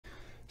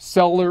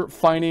seller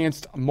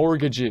financed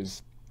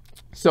mortgages.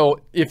 So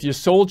if you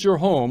sold your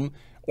home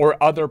or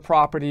other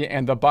property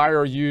and the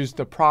buyer used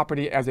the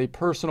property as a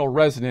personal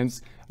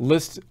residence,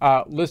 list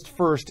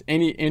first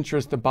any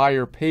interest the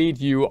buyer paid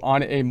you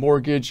on a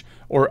mortgage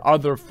or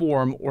other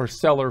form or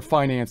seller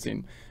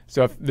financing.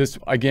 So if this,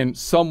 again,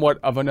 somewhat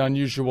of an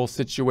unusual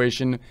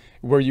situation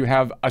where you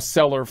have a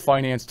seller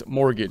financed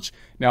mortgage.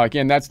 Now,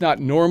 again, that's not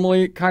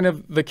normally kind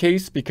of the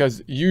case,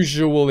 because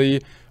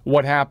usually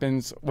what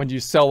happens when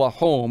you sell a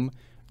home,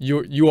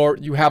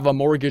 you have a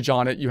mortgage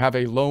on it, you have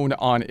a loan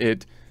on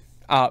it,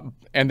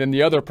 and then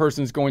the other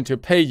person's going to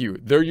pay you.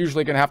 They're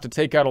usually going to have to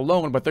take out a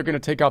loan, but they're going to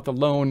take out the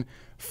loan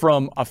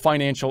from a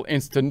financial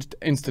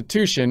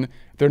institution.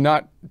 They're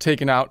not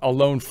taking out a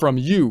loan from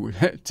you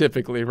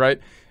typically, right?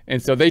 And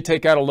so they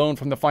take out a loan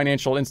from the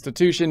financial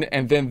institution,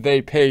 and then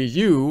they pay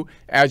you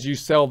as you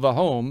sell the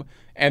home.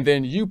 And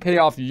then you pay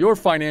off your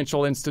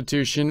financial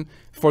institution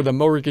for the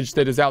mortgage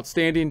that is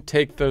outstanding,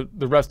 take the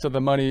rest of the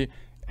money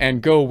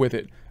and go with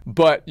it.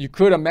 But you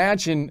could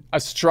imagine a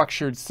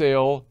structured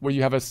sale where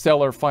you have a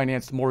seller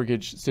financed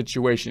mortgage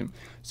situation.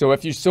 So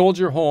if you sold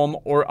your home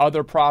or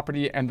other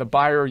property and the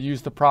buyer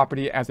used the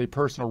property as a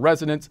personal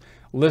residence,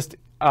 list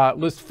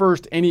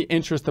first any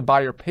interest the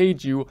buyer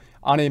paid you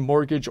on a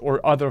mortgage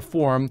or other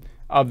form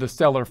of the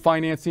seller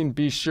financing.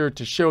 Be sure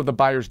to show the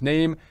buyer's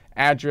name,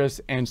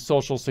 address, and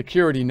social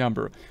security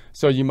number.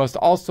 So you must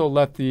also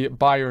let the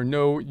buyer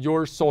know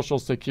your social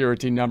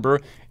security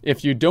number.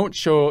 If you don't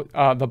show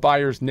the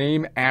buyer's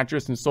name,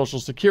 address, and social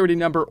security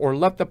number, or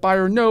let the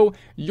buyer know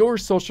your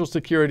social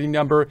security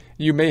number,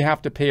 you may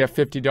have to pay a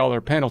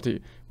 $50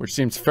 penalty, which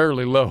seems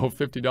fairly low,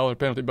 $50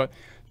 penalty.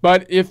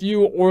 But if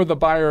you or the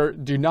buyer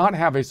do not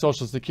have a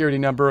social security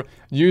number,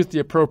 use the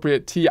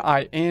appropriate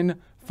TIN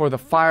for the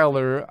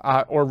filer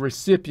or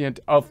recipient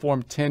of Form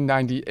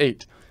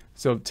 1098.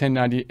 So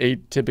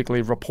 1098,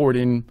 typically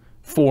reporting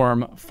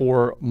form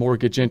for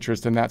mortgage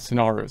interest in that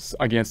scenario.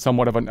 Again,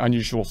 somewhat of an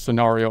unusual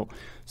scenario.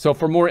 So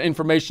for more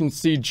information,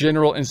 see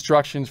General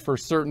Instructions for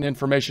Certain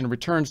Information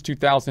Returns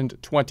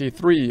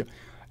 2023.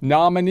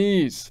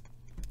 Nominees.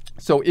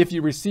 So if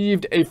you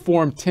received a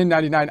Form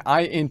 1099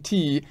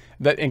 INT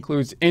that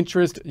includes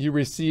interest you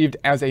received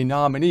as a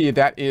nominee,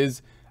 that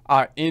is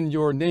in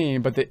your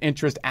name, but the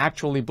interest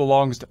actually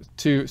belongs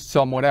to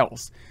someone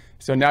else.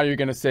 So now you're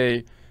going to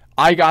say,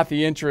 I got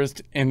the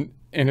interest and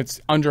it's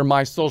under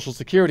my social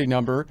security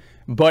number,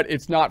 but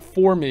it's not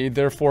for me.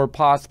 Therefore,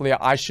 possibly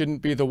I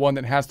shouldn't be the one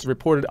that has to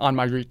report it on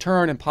my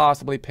return and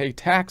possibly pay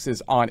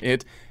taxes on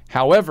it.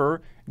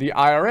 However, the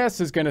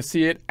IRS is going to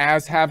see it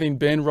as having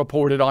been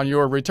reported on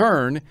your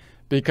return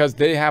because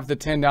they have the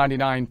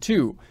 1099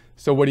 too.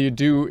 So what do you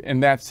do in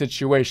that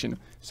situation?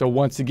 So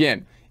once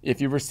again, if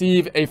you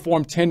receive a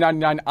Form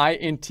 1099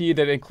 INT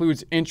that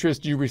includes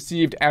interest you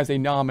received as a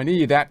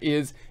nominee, that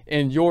is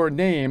in your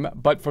name,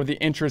 but for the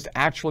interest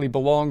actually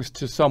belongs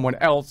to someone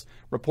else,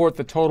 report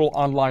the total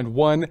on line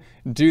 1.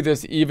 Do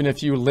this even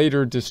if you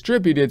later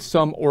distributed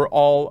some or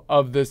all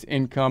of this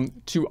income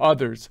to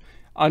others.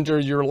 Under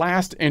your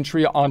last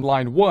entry on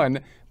line 1,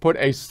 put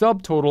a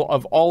subtotal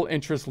of all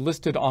interest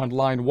listed on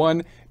line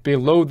 1.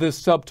 Below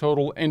this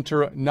subtotal,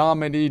 enter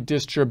nominee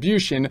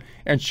distribution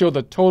and show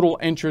the total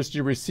interest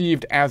you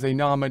received as a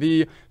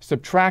nominee.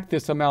 Subtract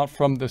this amount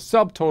from the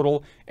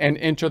subtotal and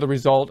enter the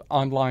result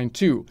on line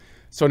 2.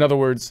 So in other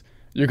words,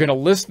 you're going to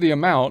list the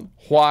amount.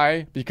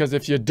 Why? Because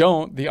if you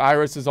don't, the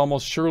IRS is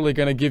almost surely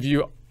going to give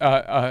you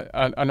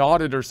an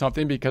audit or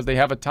something because they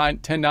have a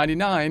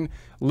 1099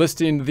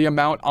 listing the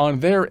amount on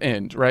their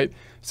end, right?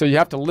 So you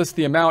have to list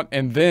the amount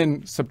and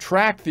then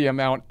subtract the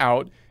amount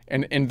out.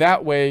 And in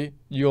that way,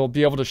 you'll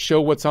be able to show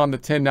what's on the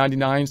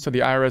 1099 so the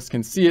IRS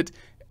can see it.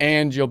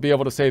 And you'll be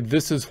able to say,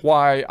 this is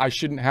why I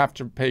shouldn't have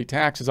to pay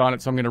taxes on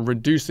it. So I'm going to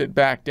reduce it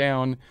back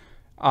down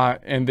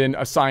and then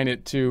assign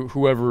it to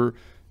whoever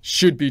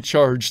should be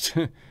charged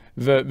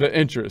the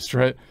interest,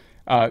 right?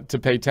 To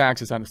pay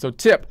taxes on it. So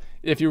tip,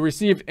 if you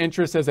received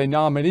interest as a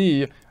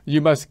nominee, you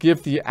must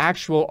give the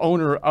actual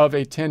owner of a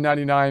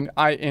 1099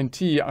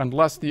 INT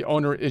unless the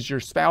owner is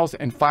your spouse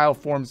and file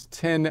forms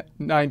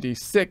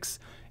 1096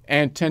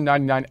 and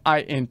 1099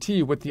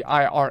 INT with the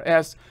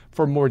IRS.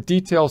 For more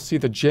details, see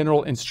the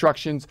general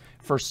instructions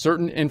for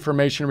certain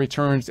information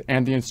returns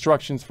and the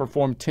instructions for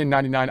Form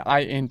 1099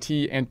 INT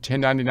and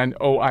 1099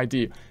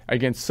 OID.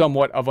 Again,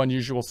 somewhat of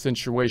unusual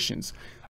situations.